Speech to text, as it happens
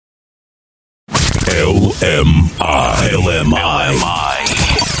LMI.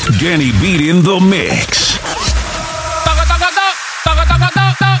 Danny Beat in the mix.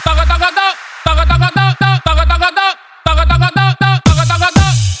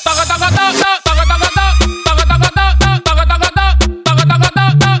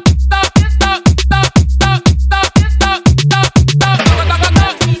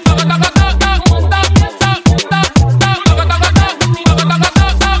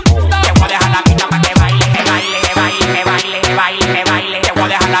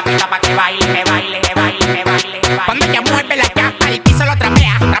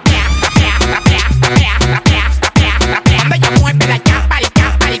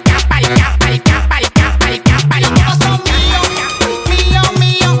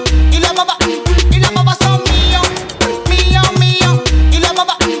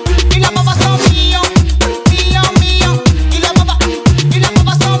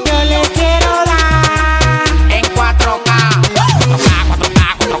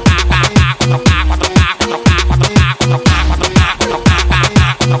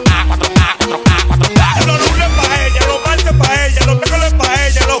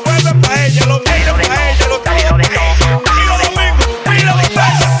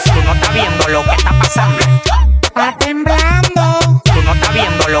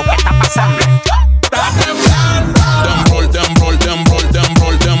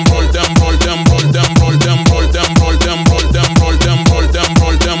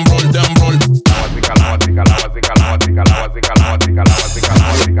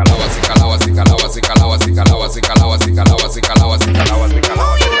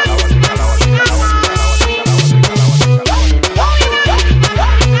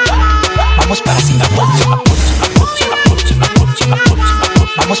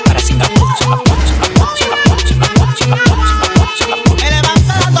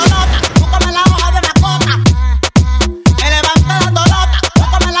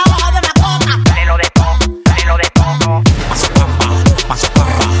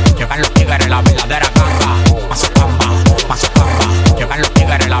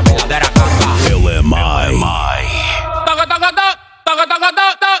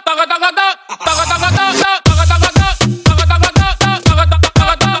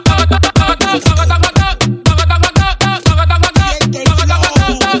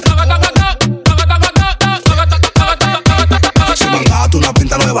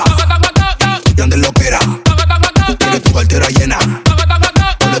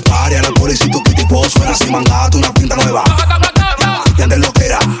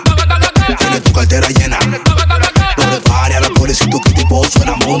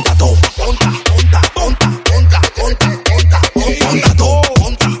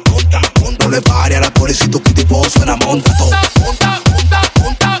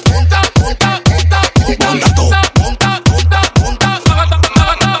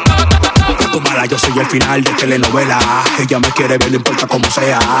 Final de telenovela, ella me quiere ver, no importa cómo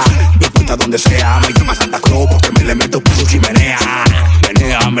sea, no importa donde sea, me llama Santa Cruz porque me le meto por su chimenea.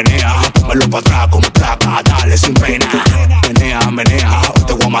 Menea, póngalo para atrás como placa, dale sin pena. Menea, hoy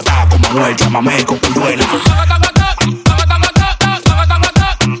te voy a matar con Manuel, llámame con Puyuela.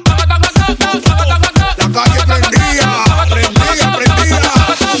 La calle prendía.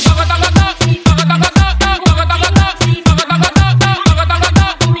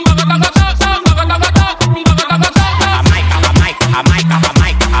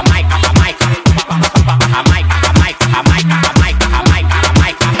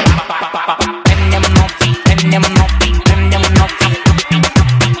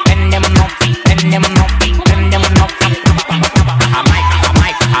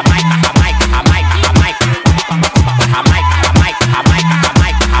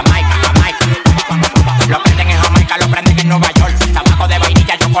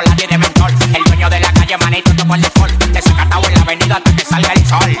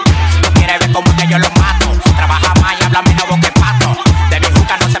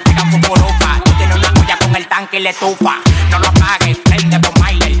 Estufa, no lo apagues, prende por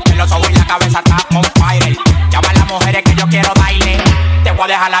Miley. En los ojos y la cabeza está on fire. Llama a las mujeres que yo quiero baile. Te voy a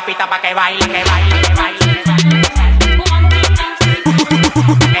dejar la pista pa' que baile, que baile, que baile.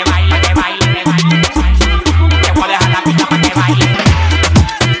 Que baile, que baile, que baile. Te voy a dejar la pista pa' que baile.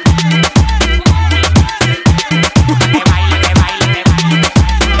 Que baile, que baile, que baile.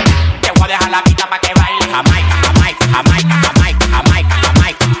 Te voy a dejar la pista pa' que baile. Jamaica, Jamaica, Jamaica, Jamaica, Jamaica,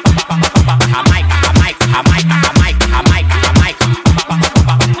 Jamaica. Jamaica, Jamaica, Jamaica, Jamaica, Jamaica, Jamaica.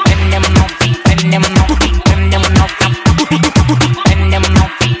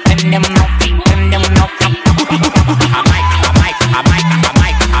 Jamaica, Jamaica,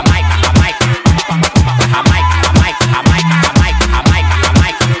 Jamaica, Jamaica.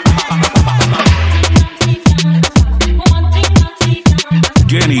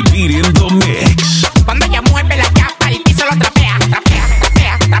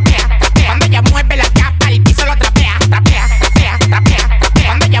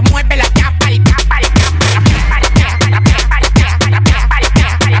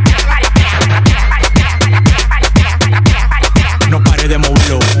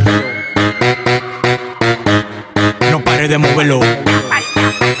 moverlo. No pare de moverlo.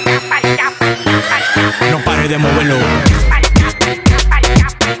 No pare de moverlo.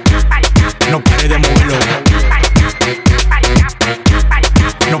 No pare de moverlo.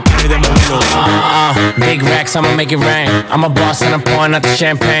 No pare de moverlo. Big racks, I'ma make it rain. I'm a boss and I'm pouring out the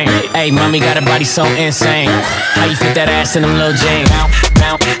champagne. Hey, mommy got a body so insane. How you fit that ass in them little jeans?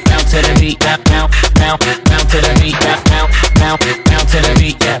 Bounce, bounce to the beat. Bounce, bounce, bounce to the beat. Bounce, bounce, bounce to the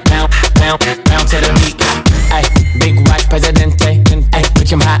beat. Yeah, bounce, bounce, bounce to the beat. Ay, big watch, presidente. Ay,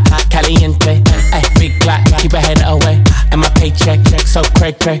 bitch, I'm hot, hot, caliente. Ay, big clock, keep her head away. And my paycheck, so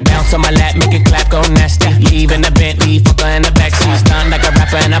cray cray. Bounce on my lap, make it clap, go nasty. Leave in the Bentley, fuck her in the backseat. Stun like a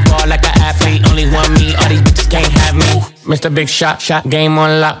rapper and I ball like an athlete. Only one me, all these bitches can't have me. Mr. Big Shot, game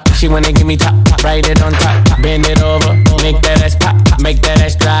on lock. She wanna give me top, write it on top. Bend it over, make that ass pop, make that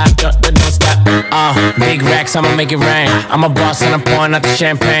ass drop, don't stop. Big racks, I'ma make it rain. I'm a boss and I'm pouring out the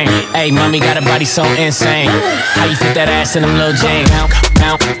champagne. Hey, mommy got a body so insane. How you fit that ass in them little jeans? Bounce,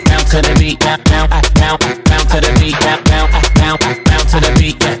 bounce, bounce to the beat. Bounce, bounce, bounce to the beat. Bounce, bounce, bounce to the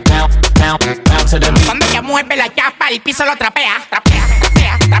beat. Bounce, bounce, bounce to the beat. Cuando ella mueve la chapa, el piso lo trapea, trapea,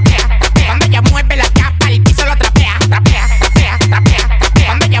 trapea, trapea, trapea. Cuando ella mueve la chapa, el piso lo trapea, trapea, trapea, trapea, trapea.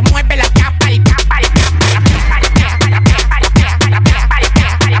 Cuando ella mueve la chapa, el chapa, el chapa, trapea, trapea, trapea, trapea, trapea,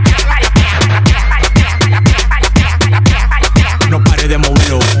 trapea, trapea, trapea. No pare de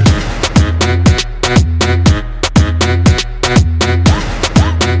moverlo.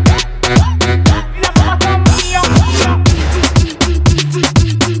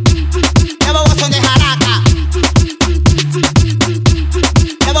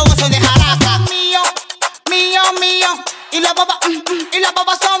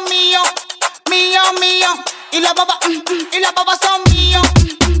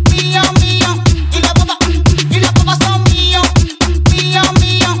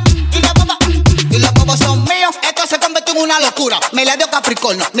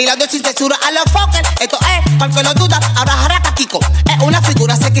 Mira de sin censura a los fuckers. Esto es, porque lo duda, ahora jaraca Kiko. Es una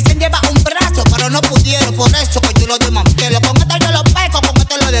figura, se quisieron llevar un brazo, pero no pudieron, por eso que yo lo desmantelo. Con esto yo lo pego, con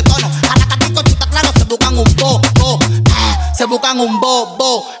esto lo detono. Jaraca Kiko, tú estás claro, se buscan un bobo. Se buscan un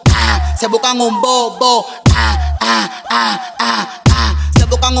bobo. Se buscan un bobo. Se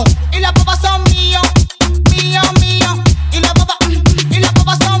buscan un. Y las bobas son míos, míos, míos. Y las bobas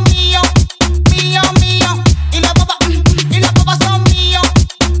son míos, míos, míos. Y las bobas son míos.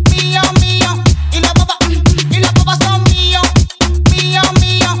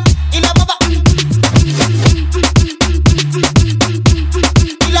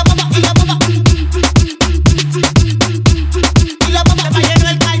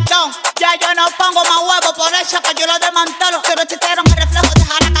 Por eso que yo lo desmantelo. Pero chistero me reflejo de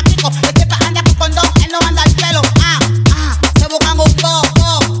jaraca Kiko. Este pa' anda con dos, él no anda al pelo. Se buscan un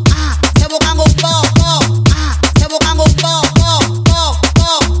bobo. Se buscan un bobo. Se buscan un bobo.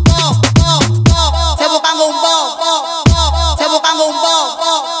 Se buscan un bobo. Se buscan un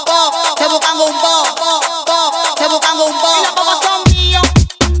bobo. Se buscan un bobo. Se buscan un bobo. Y las bobas son míos,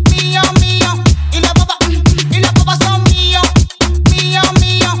 míos, míos. Y las bobas son míos, míos,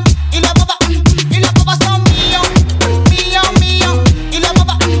 míos. Y las bobas son míos, míos, míos.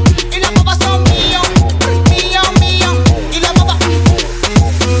 Y las bobas son míos, míos, míos. Y las bobas.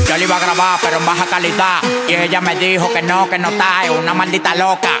 Yo le iba a grabar, pero en baja calidad. Y ella me dijo que no está. Es una maldita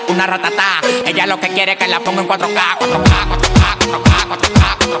loca, una ratatá. Ella lo que quiere es que la ponga en 4K, 4K, 4K,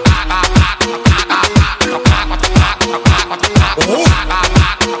 4K, 4K, 4K.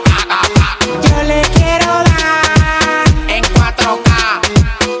 Yo le quiero dar en 4K.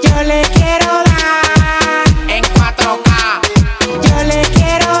 Yo le quiero dar En 4K. Yo le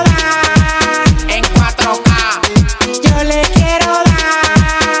quiero dar En 4K. Yo le quiero dar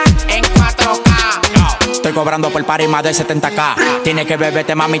En 4K. Estoy cobrando por party más de 70K. Tiene que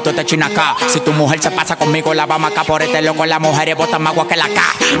beberte, mami, tú te china acá. Si tu mujer se pasa conmigo, la vamos acá. Por este loco, las mujeres botan más agua que la K.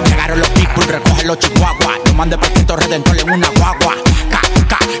 Llegaron los people, recogen los chihuahuas. Yo mandé por Cristo Redentor en una guagua.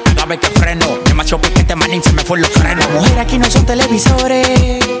 Cada vez que freno, demasiado piquete, manín, se me fue los frenos. Las mujeres aquí no son televisores,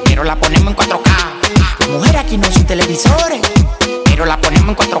 pero la ponemos en 4K. Las mujeres aquí no son televisores, pero la ponemos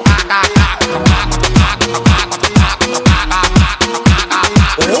en 4K.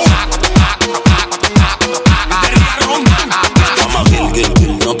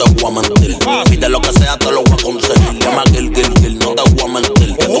 No te voy a mentir. Pide lo que sea, te lo voy a conseguir. Llama Gil, no te voy a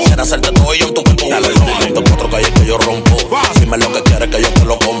mentir. Que tú quieras hacerte todo y yo en tu cuerpo. Dale, los 4 calles que yo rompo. Dime lo que quieres. quieres que yo te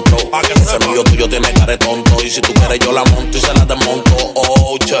lo compro. Ese novio tuyo tiene cara de tonto. Y si tú quieres yo la monto y se la desmonto.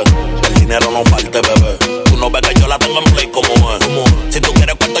 Oh, che, el dinero no falte, bebé. Tú no ves que yo la tengo en play como es. Si tú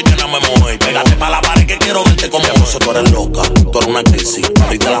quieres cuento yo no me muevo. Pégate pa' la pared que quiero verte como es. Si tú eres loca, tú eres una crisis.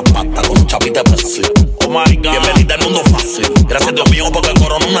 Abriste las patas con un chapite Pepsi. Oh my God, bienvenida al mundo fácil. Gracias Dios mío porque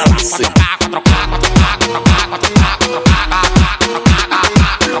corona una lazi.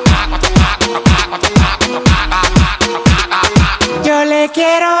 Yo le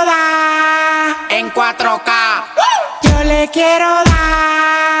quiero dar En 4K. Yo le quiero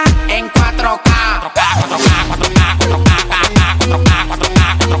dar En 4K.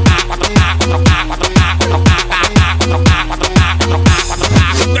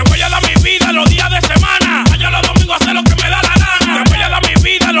 Te voy a dar mi vida los días de semana. Yo los domingos hacer lo que me da la gana. Te voy a dar mi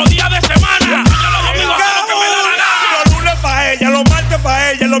vida los días de semana. Yo los domingos hacer lo que me da la gana. Los lunes pa' ella, los martes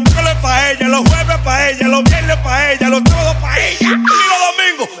pa' ella, los miércoles pa' ella, los jueves pa' ella, los viernes pa' ella, los sábados pa' ella. Y los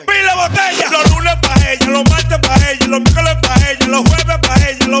domingos, pila botella. Los lunes pa' ella, los martes pa' ella, los miércoles pa' ella, los jueves pa'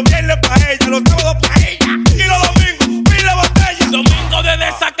 ella, los viernes pa' ella, los sábados pa' ella. Y los domingos, pila botella. Domingo de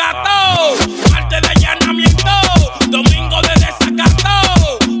desacato, martes de allanamiento. Domingo de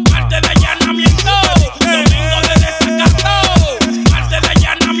desacato, martes de allanamiento. Domingo de desacato, martes de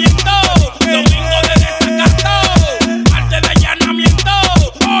allanamiento. Domingo de desacato, martes de allanamiento.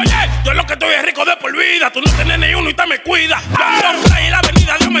 Oye, yo lo que estoy es rico de por vida. Tú no tienes ni uno y te me cuida. Yo ando por ahí en la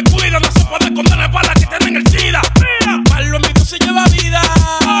avenida, yo me cuido. No se puede esconder para que tienen el SIDA. Pablo en mi se lleva vida.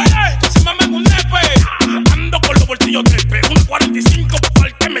 Oye, que se mamen un nepe. Ando con los bolsillos trepe. 1.45 para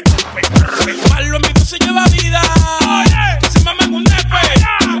el que me chupe. Pablo en mi se lleva vida. Oye, que se mamen un nepe.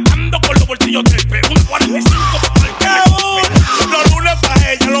 Ando con los bolsillos trepe. 1.45 para el que me chupe. Los lunes pa'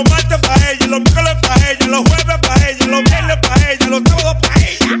 ella, los martes pa' ella, los miércoles pa' ella, los jueves pa' ella, los viernes pa' ella, los sábados pa'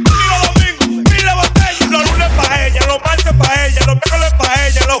 ella. Y los domingos, pila botella. Los lunes pa' ella, los martes pa' ella, los miércoles pa'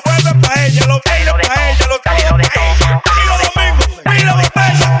 ella, los jueves pa' ella, los viernes pa' ella, los sábados pa' ella. Y los domingos, pila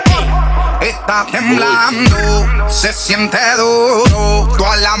botella. Está temblando, se siente duro.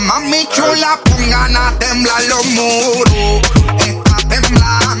 Todas las mami chulas pongan a temblar los muros. Está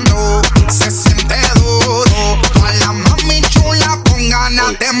temblando, se siente duro. Todas las mami chulas pongan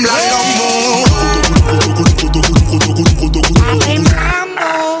a temblar los muros.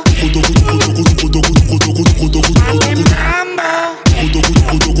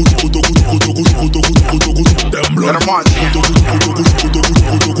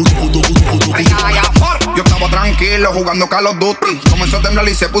 Yo estaba tranquilo jugando Call of Duty. Comenzó a temblar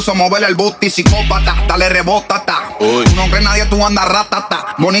y se puso a mover el booty. Psicópata, dale rebótata. Tú no crees nadie, tú andas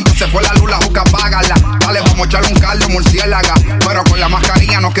ratata. Bonito se fue la luz, la juca, apágala. Dale, vamos a echarle un caldo murciélaga. Pero con la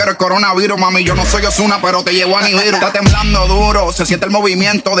mascarilla no quiero el coronavirus. Mami, yo no soy Ozuna, pero te llevo a Nibiru. Está temblando duro, se siente el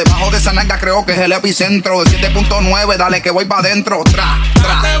movimiento. Debajo de esa nalga creo que es el epicentro. De 7.9, dale que voy pa' dentro. Tra,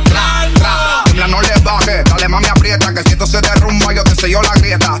 tra, tra, tra. Tembla, no le baje, dale mami aprieta. Que si esto se derrumba, yo te sello la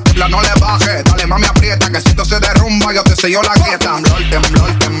grieta. Tembla, no le baje, dale mami aprieta. Que si esto se derrumba, yo te sello la grieta. Temblor,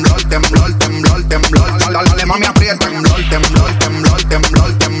 temblor, temblor, temblor, temblor, temblor. Dale mami aprieta. Temblor, temblor, temblor,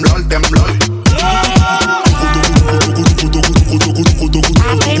 temblor, temblor, temblor.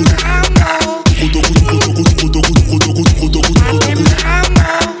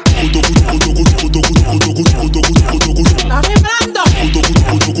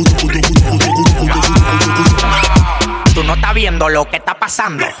 Tú no estás viendo lo que está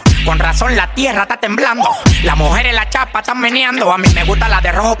pasando. Con razón la tierra está temblando. Las mujeres la chapa están meneando. A mí me gusta la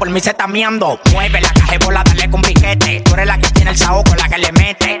de rojo, por mí se está miando. Mueve la cajebola, dale con piquete. Tú eres la que tiene el saoco, la que le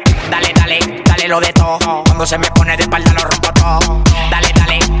mete. Dale, dale, dale lo de todo. Cuando se me pone de espalda lo rompo todo. Dale,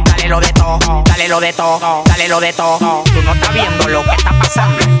 dale, dale lo de todo. Dale lo de todo, dale lo de todo. Tú no estás viendo lo que está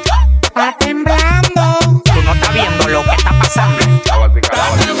pasando. Está temblando. Tú no estás viendo lo que está pasando. Todo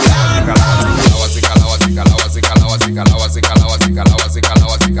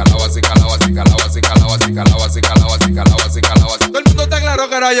el mundo está claro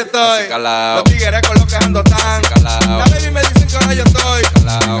que ahora yo estoy. Los tigres con los que ando tan. La baby me dicen que ahora yo estoy. Todo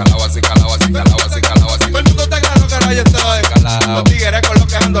el mundo está claro que ahora yo estoy. Los tigres con los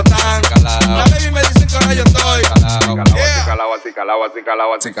que ando tan. La baby me dicen que ahora yo estoy.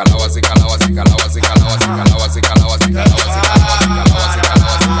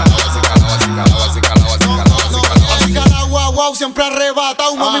 Wow, siempre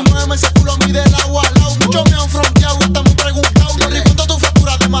arrebatado. Mami, muéveme ese culo, mide el agua al lado. Muchos me han fronteado, hasta me han preguntado. No rico tu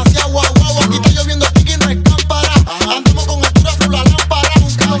factura demasiado guau. Aquí está lloviendo, aquí que no es cámpara. Andamos con altura, full la lámpara.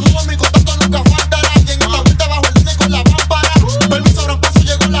 Nunca nuevo, mi contacto nunca faltará. Y en esta vuelta bajo el cine con la pámpara. Permiso, gran paso,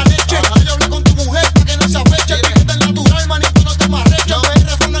 llegó la leche. Yo hablé con tu mujer para que no se afeche. El piquete es natural, manito, no te marreche. Me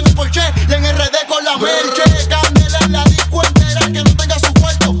refunda en el Porsche y en RD con la merche. Candela en la disco entera, que no te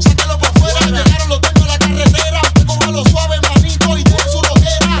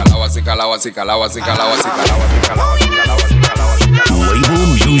así calao, así calao, así calao, así calao, así calao, así calao, así calao. Label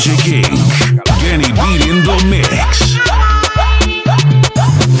Music Inc. Danny Beat in the Mix.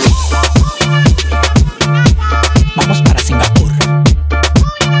 Vamos para Singapur.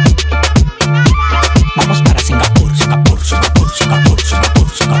 Vamos para Singapur, Singapur, Singapur, Singapur, Singapur,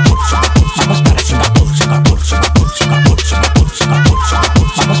 Singapur, Singapur. Vamos para Singapur, Singapur, Singapur, Singapur, Singapur, Singapur, Singapur.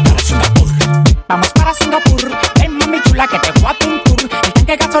 Vamos para Singapur. Vamos para Singapur. Ven mami chula que te voy a un tour. El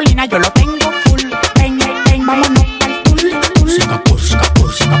tanque de gasolina yo lo tengo full. Ven, ven, vámonos pa'l tour. Singapur,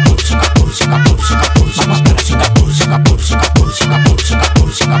 Singapur, Singapur, Singapur, Singapur, Singapur. Vamos para Singapur, Singapur, Singapur, Singapur,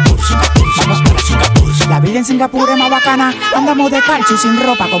 Singapur, Singapur, Singapur. Vamos para Singapur. La vida en Singapur es más bacana. Andamos de calcio y sin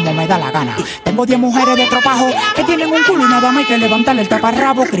ropa como me da la gana. Tengo 10 mujeres de tropajo que tienen un culo y nada más hay que levantarle el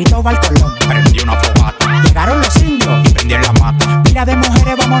taparrabo. Cristóbal Colón prendió una fogata. Llegaron los indios y prendieron la mata. Pila de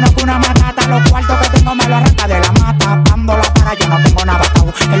mujeres, vámonos con una matata. Los cuartos que tengo me lo arranca de la mata. Dando la para, yo no tengo nada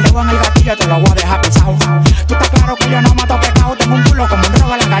atado. El dedo en el gatillo te lo voy a dejar pisado. Tú estás claro que yo no mato pecado. Tengo un culo como un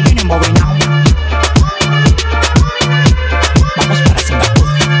robo a la gallina embobinado. Vamos para Singapur.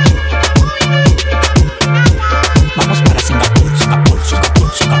 Vamos para Singapur, Singapur,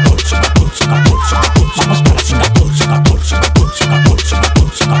 Singapur, Singapur, Singapur, Singapur, Singapur. Vamos para Singapur, Singapur, Singapur, Singapur,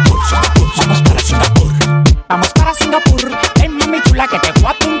 Singapur, Singapur, Singapur. Vamos para Singapur. Vamos para Singapur. Ven mami chula que te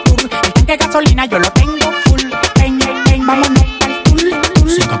voy a un tour. El tanque de gasolina yo lo tengo full. Ven, ven, vámonos pa'l tour.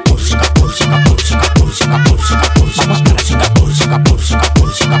 Singapur, Singapur, Singapur, Singapur, Singapur, Singapur. Vamos para Singapur, Singapur,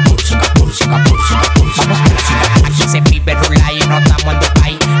 Singapur, Singapur, Singapur, Singapur, Singapur. Vamos para Singapur. Aquí se vive rula y no estamos en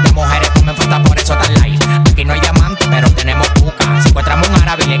Dubai. Las mujeres comen fruta, por eso tan light. Aquí no hay diamante, pero tenemos cuca. Si encontramos un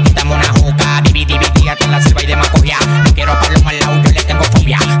árabe y le quitamos una juca. Dividí hasta en la selva y de Macogía. No quiero palo mal lado, yo le tengo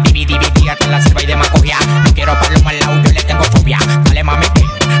fobia. Dividí hasta en la selva y de Macogía. No quiero palo mal lado, yo le tengo fobia. Dale mami,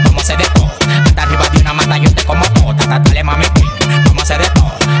 vamos a hacer de todo. Hasta arriba de una mata yo te como todo. Dale mami, vamos a hacer de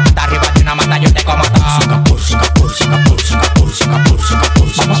todo. Hasta arriba de una mata yo te como todo. Singapur, Singapur, Singapur, Singapur, Singapur,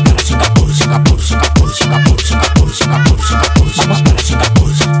 Singapur. Vamos para Singapur, Singapur, Singapur, Singapur, Singapur, Singapur, Singapur. Vamos para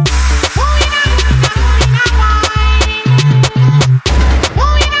Singapur.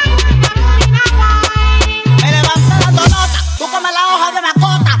 Me levanto dando nota, búscame la hoja de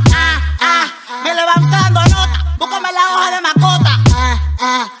macota. Me levanté dando nota, búscame la hoja de macota.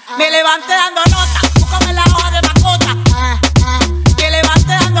 Me levanté dando nota, búscame la hoja de macota. Me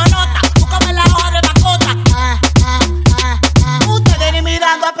levanté dando nota, búscame la hoja de macota. Ustedes ni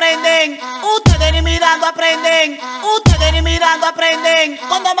mirando aprenden, ustedes ni mirando aprenden, ustedes ni mirando aprenden.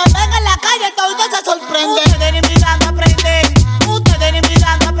 Cuando me ven en la calle todos se sorprenden. Ustedes ni mirando aprenden, ustedes ni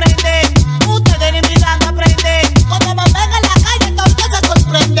mirando aprenden, ustedes ni mirando aprenden. Cuando me ven en la calle todos se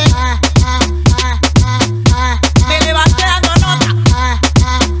sorprenden. Me levanté dando nota,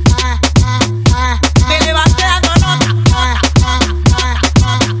 me levanté dando nota,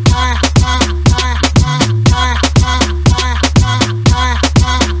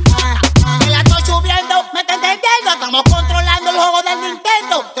 me la estoy subiendo, me está entendiendo. Estamos controlando el juego del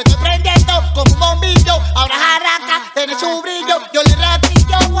Nintendo. Te estoy prendiendo como un bombillo. Ahora Jarraca tiene su brillo. Yo le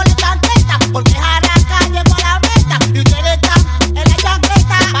ratillo por la tanqueta, porque Jarraca llegó a la meta. Y ustedes están en la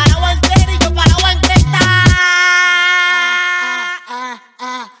chancleta, parado en serio y yo parado en cresta.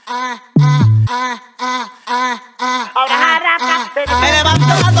 Ahora Jarraca me levanto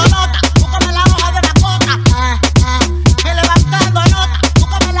dando nota, búscame la hoja de macota. Me levanto dando nota,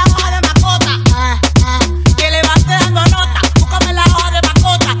 búscame la hoja de macota. Me levanté dando nota, búscame la hoja de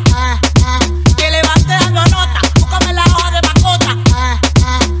macota. Me levanté dando nota, búscame la hoja de macota.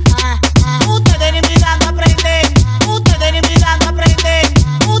 Ustedes ni mirando aprenden, ustedes ni mirando aprenden,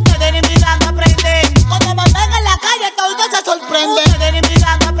 ustedes ni mirando aprenden. Cuando me ven en la calle todos se sorprenden. Ustedes ni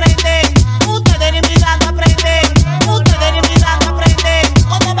mirando aprenden, ustedes ni mirando aprenden, ustedes ni mirando aprenden.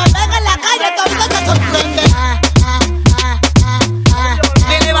 Cuando me ven en la calle todos se sorprenden.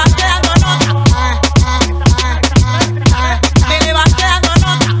 Me levanté dando nota, me levanté dando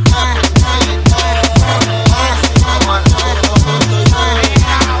nota.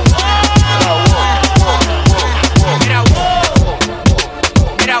 Mira wow,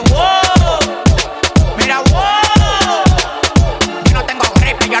 mira wow, mira wow. Yo no tengo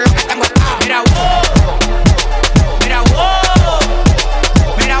gripe, yo lo que tengo es paz. Mira wow, mira wow,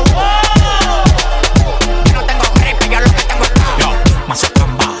 mira wow. Yo no tengo gripe, yo lo que tengo es paz. Yo,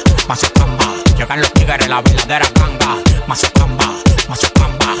 Mazacamba, llegan los tigres, la verdadera ganga. Mazacamba,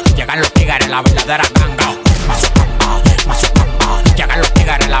 llegan los tigres, la verdadera ganga. Mazacamba, llegan los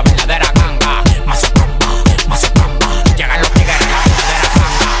tigres, la verdadera ganga. Mazacamba, llegan los tigres, la verdadera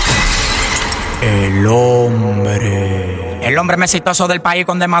ganga. El hombre hombre más exitoso del país,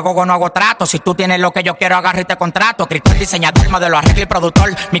 con demagogo no hago trato. Si tú tienes lo que yo quiero, agarra y te contrato. Escritor, diseñador, modelo, arreglo y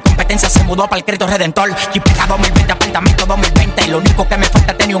productor. Mi competencia se mudó para el Cristo Redentor. Jipeta 2020, apartamento 2020. Lo único que me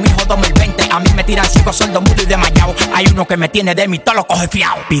falta es tener un hijo 2020. A mí me tiran 5 sueldos mudos y demasiado. Hay uno que me tiene de mí, todo lo coge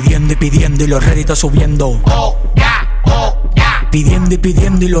fiao. Pidiendo y pidiendo y los réditos subiendo. Oh, ya, pidiendo y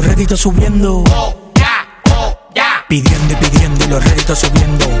pidiendo y los réditos subiendo. Oh, ya, pidiendo y pidiendo y los réditos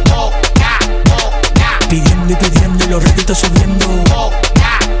subiendo. Oh, ya, pidiendo y pidiendo y los réditos subiendo. Oh,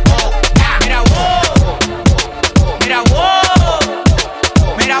 ya, mira, wow. Mira, wow.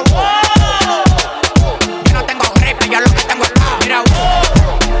 Mira, wow. Yo no tengo gripe, yo lo que tengo es paz. Mira, wow.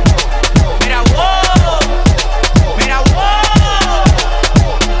 Mira, wow. Mira, wow.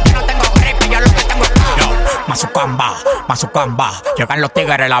 Yo no tengo gripe, yo lo que tengo es paz. Yo, Mazucamba, Mazucamba, llegan los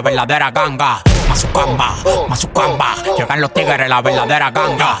tigres, la verdadera ganga. Mazucamba, Mazucamba, llegan los tigres, la verdadera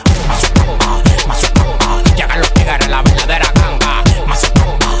ganga. Mazucamba, Mazucamba, llegan los tigres, la verdadera ganga.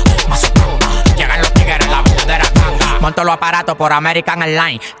 Mazucamba, Mazucamba, llegan los tigres, la verdadera ganga. Monto los aparatos por American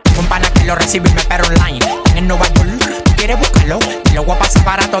Airlines. Tengo un pana que lo recibe y me espera online. Están en Nueva York, ¿tú quieres buscarlo? Te lo voy a pasar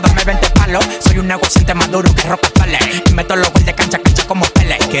barato, dame 20 palos. Soy un negociante más duro que Rockefeller. Y meto los goles de cancha como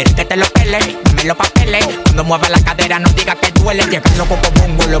Pele. ¿Quieres que te lo pele? Dame los papeles. Cuando mueva la cadera no diga que duele. Llegan los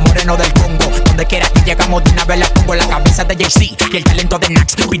bongo, los morenos del Congo. Donde quiera que llegamos de una vez la pongo. La cabeza de Jay-Z y el talento de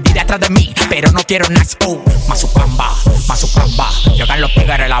Nax. Pidí detrás de mí, pero no quiero Nax. Oh, Mazucamba, Mazucamba, llegan los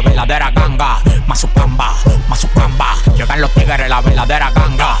tigres, la verdadera ganga. Mazucamba, Mazucamba, llegan los tigres, la verdadera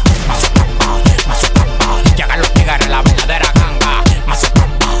ganga. Mazucamba, Mazucamba, llegan los tigres, la verdadera ganga.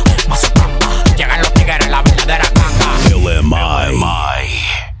 Mazucamba, Mazucamba, llegan los tigres, la verdadera ganga. LMI.